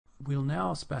We'll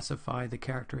now specify the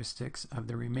characteristics of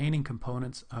the remaining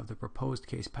components of the proposed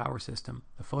case power system,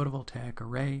 the photovoltaic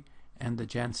array and the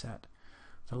genset.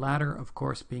 The latter, of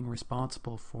course, being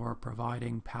responsible for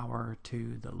providing power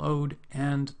to the load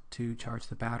and to charge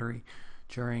the battery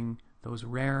during those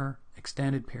rare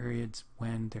extended periods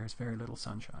when there's very little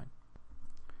sunshine.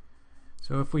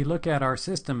 So if we look at our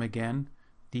system again,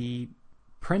 the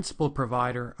principal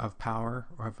provider of power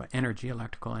or of energy,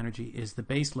 electrical energy, is the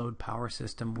base load power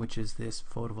system, which is this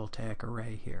photovoltaic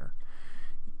array here.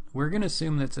 We're going to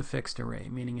assume that's a fixed array,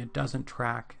 meaning it doesn't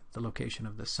track the location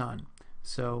of the sun.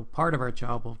 So part of our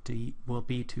job will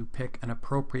be to pick an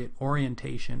appropriate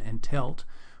orientation and tilt,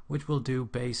 which we'll do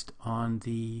based on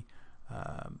the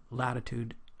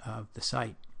latitude of the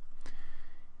site.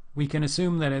 We can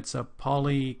assume that it's a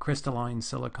polycrystalline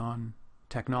silicon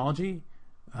technology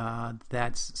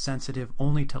that's sensitive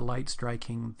only to light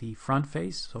striking the front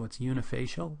face, so it's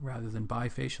unifacial rather than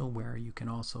bifacial, where you can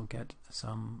also get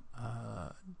some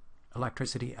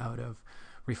electricity out of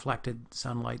reflected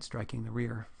sunlight striking the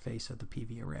rear face of the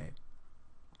PV array.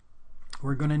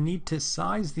 We're going to need to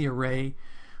size the array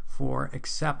for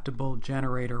acceptable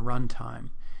generator runtime,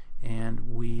 and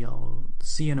we'll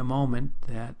see in a moment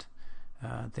that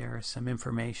there's some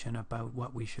information about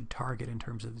what we should target in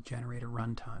terms of the generator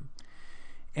runtime.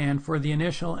 And for the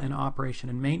initial and operation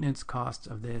and maintenance costs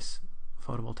of this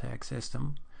photovoltaic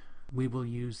system, we will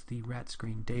use the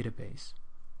RETScreen database.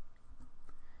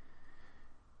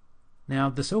 Now,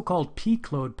 the so-called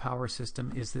peak load power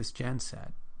system is this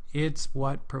genset. It's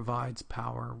what provides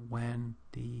power when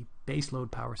the base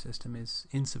load power system is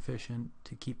insufficient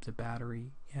to keep the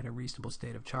battery at a reasonable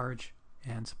state of charge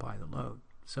and supply the load.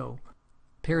 So,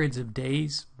 periods of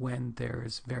days when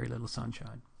there's very little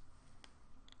sunshine.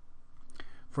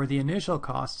 For the initial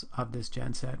costs of this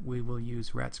genset, we will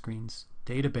use RETScreen's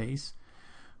database.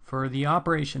 For the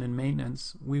operation and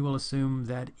maintenance, we will assume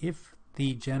that if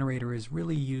the generator is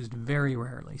really used very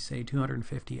rarely, say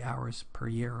 250 hours per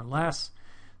year or less,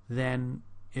 then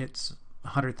it's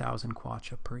 100,000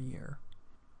 kwacha per year.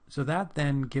 So that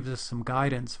then gives us some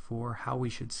guidance for how we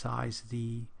should size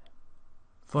the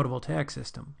photovoltaic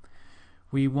system.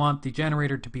 We want the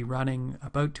generator to be running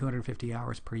about 250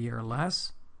 hours per year or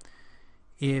less.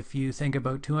 If you think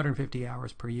about 250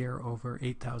 hours per year over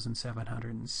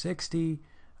 8,760,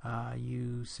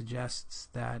 you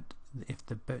suggest that if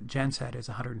the genset is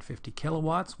 150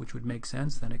 kilowatts, which would make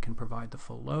sense, then it can provide the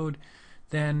full load,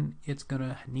 then it's going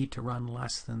to need to run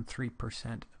less than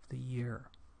 3% of the year.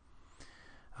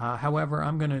 However,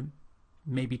 I'm going to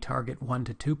maybe target 1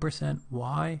 to 2%.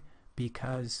 Why?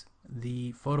 Because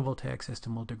the photovoltaic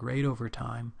system will degrade over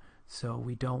time, so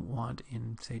we don't want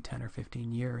in, say, 10 or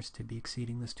 15 years to be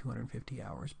exceeding this 250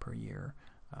 hours per year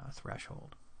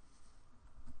threshold.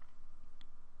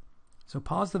 So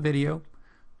pause the video,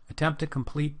 attempt to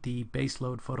complete the base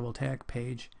load photovoltaic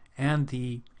page and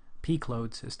the peak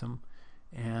load system,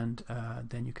 and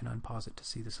then you can unpause it to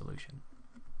see the solution.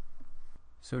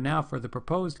 So now for the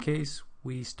proposed case,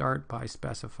 we start by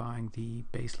specifying the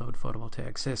base load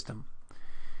photovoltaic system.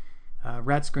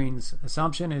 RETScreen's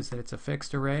assumption is that it's a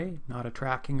fixed array, not a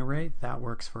tracking array. That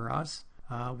works for us.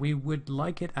 We would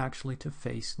like it actually to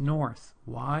face north.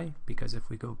 Why? Because if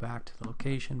we go back to the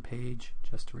location page,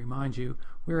 just to remind you,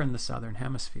 we're in the southern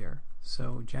hemisphere.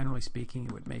 So generally speaking,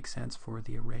 it would make sense for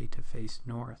the array to face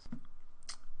north.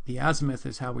 The azimuth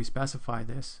is how we specify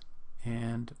this,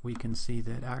 and we can see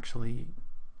that actually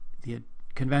the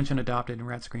convention adopted in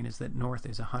RETScreen is that north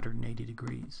is 180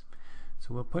 degrees.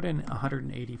 So we'll put in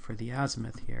 180 for the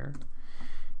azimuth here,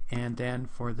 and then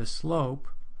for the slope,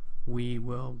 we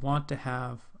will want to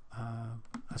have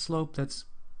a slope that's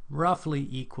roughly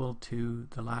equal to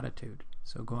the latitude.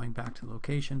 So going back to the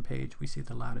location page, we see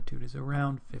the latitude is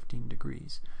around 15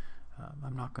 degrees.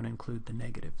 I'm not going to include the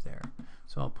negative there,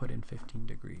 so I'll put in 15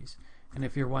 degrees. And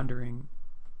if you're wondering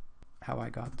how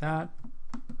I got that,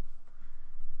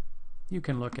 you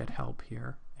can look at help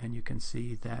here, and you can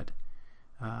see that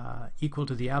equal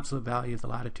to the absolute value of the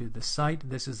latitude of the site.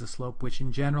 This is the slope which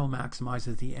in general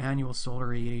maximizes the annual solar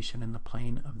radiation in the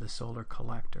plane of the solar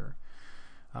collector.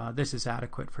 This is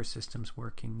adequate for systems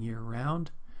working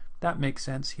year-round. That makes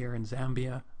sense here in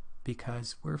Zambia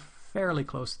because we're fairly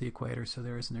close to the equator, so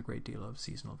there isn't a great deal of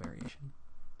seasonal variation.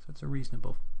 So it's a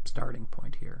reasonable starting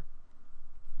point here.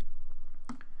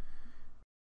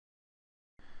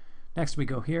 Next we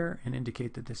go here and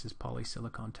indicate that this is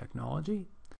polysilicon technology.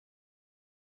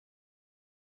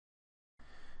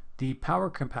 The power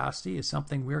capacity is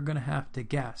something we're going to have to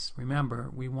guess.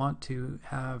 Remember, we want to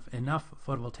have enough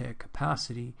photovoltaic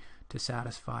capacity to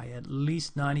satisfy at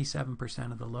least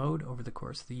 97% of the load over the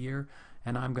course of the year,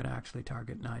 and I'm going to actually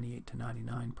target 98 to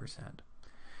 99%.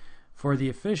 For the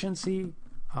efficiency,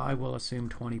 I will assume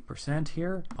 20%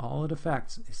 here. All it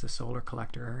affects is the solar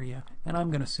collector area, and I'm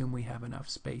going to assume we have enough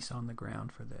space on the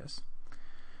ground for this.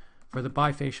 For the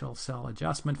bifacial cell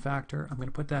adjustment factor, I'm going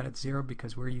to put that at 0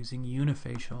 because we're using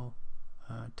unifacial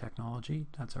technology.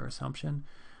 That's our assumption.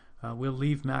 We'll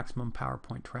leave maximum power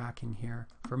point tracking here.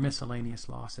 For miscellaneous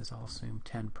losses, I'll assume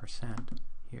 10%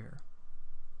 here.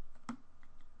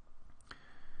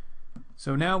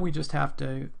 So now we just have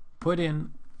to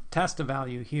test a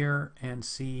value here and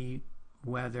see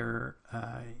whether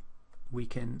we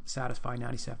can satisfy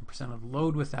 97% of the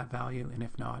load with that value, and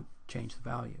if not, change the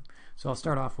value. So I'll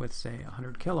start off with, say,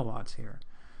 100 kilowatts here.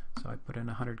 So I put in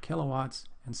 100 kilowatts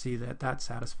and see that that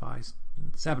satisfies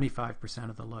 75%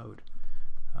 of the load.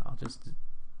 I'll just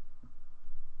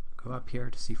go up here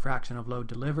to see fraction of load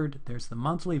delivered. There's the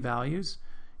monthly values.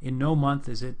 In no month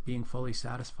is it being fully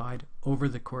satisfied. Over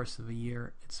the course of a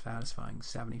year, it's satisfying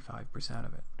 75%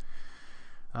 of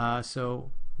it.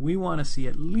 So we want to see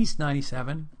at least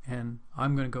 97, and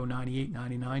I'm going to go 98,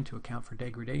 99 to account for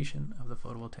degradation of the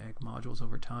photovoltaic modules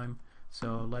over time.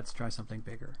 So let's try something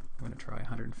bigger. I'm going to try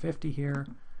 150 here,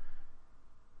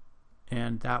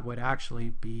 and that would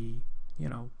actually be, you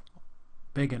know,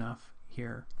 big enough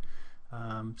here.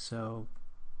 So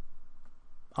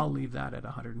I'll leave that at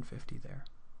 150 there.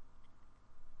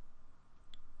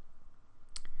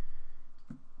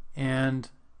 And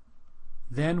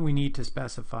then we need to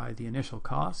specify the initial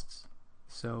costs.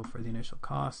 So for the initial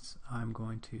costs, I'm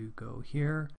going to go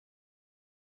here,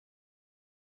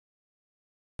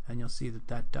 and you'll see that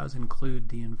that does include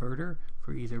the inverter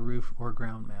for either roof or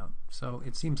ground mount. So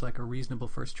it seems like a reasonable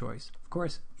first choice. Of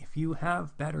course, if you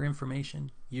have better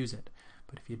information, use it.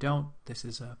 But if you don't, this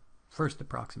is a first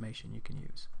approximation you can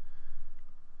use.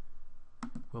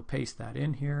 We'll paste that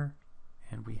in here,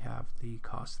 and we have the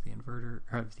cost of the inverter,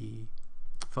 or of the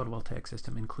photovoltaic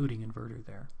system, including inverter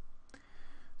there.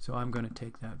 So I'm going to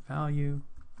take that value,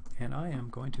 and I am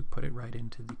going to put it right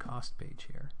into the cost page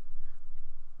here.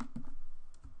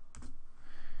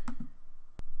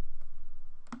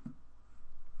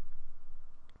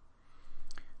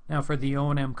 Now for the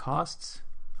O&M costs,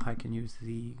 I can use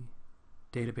the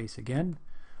database again.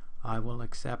 I will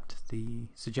accept the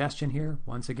suggestion here.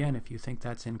 Once again, if you think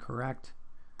that's incorrect,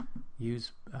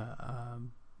 use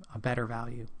a better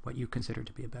value, what you consider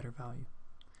to be a better value.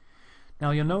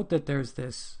 Now you'll note that there's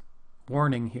this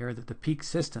warning here that the peak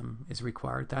system is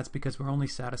required. That's because we're only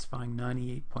satisfying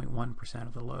 98.1%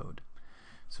 of the load.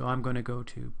 So I'm going to go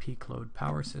to peak load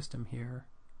power system here,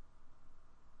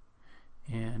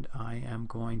 and I am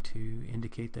going to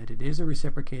indicate that it is a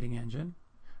reciprocating engine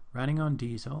running on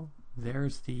diesel.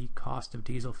 There's the cost of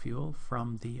diesel fuel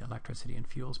from the electricity and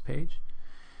fuels page.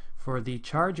 For the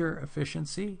charger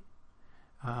efficiency,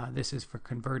 this is for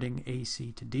converting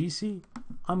AC to DC.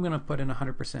 I'm going to put in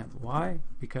 100%. Why?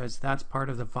 Because that's part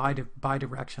of the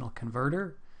bidirectional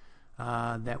converter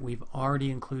that we've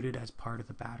already included as part of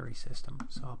the battery system.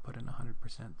 So I'll put in 100%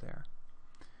 there.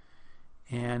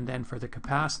 And then for the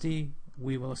capacity,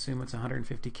 we will assume it's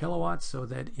 150 kilowatts so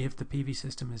that if the PV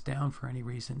system is down for any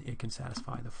reason, it can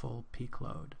satisfy the full peak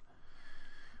load.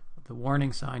 The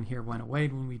warning sign here went away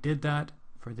when we did that.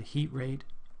 For the heat rate,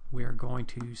 we are going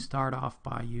to start off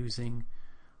by using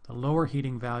the lower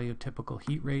heating value of typical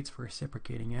heat rates for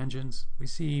reciprocating engines. We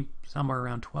see somewhere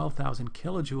around 12,000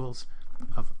 kilojoules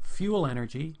of fuel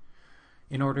energy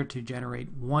in order to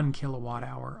generate 1 kilowatt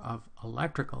hour of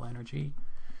electrical energy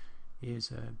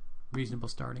is a reasonable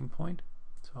starting point.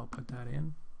 So I'll put that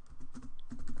in.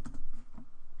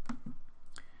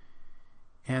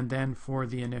 And then for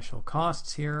the initial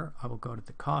costs here, I will go to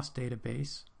the cost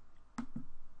database,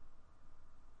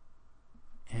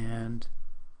 and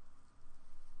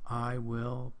I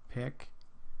will pick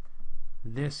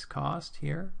this cost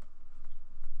here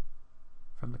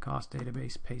from the cost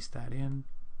database, paste that in,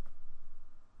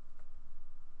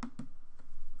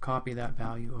 copy that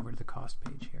value over to the cost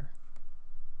page here.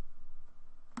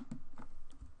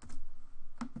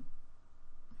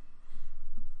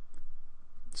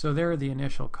 So there are the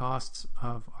initial costs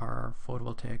of our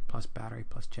photovoltaic plus battery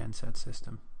plus genset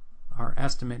system. Our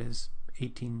estimate is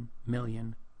 18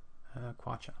 million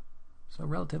kwacha. So a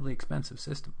relatively expensive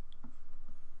system.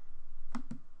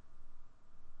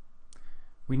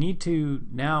 We need to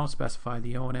now specify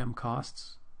the O&M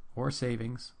costs or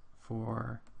savings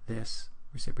for this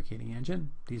reciprocating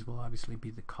engine. These will obviously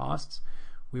be the costs.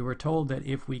 We were told that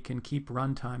if we can keep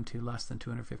runtime to less than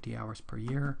 250 hours per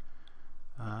year,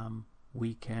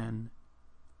 we can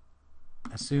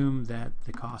assume that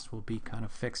the cost will be kind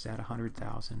of fixed at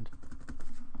 100,000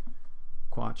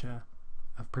 kwacha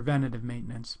of preventative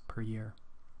maintenance per year.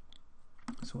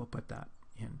 So we'll put that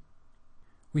in.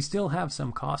 We still have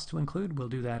some costs to include. We'll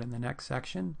do that in the next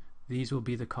section. These will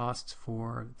be the costs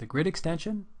for the grid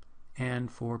extension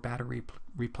and for battery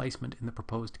replacement in the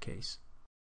proposed case.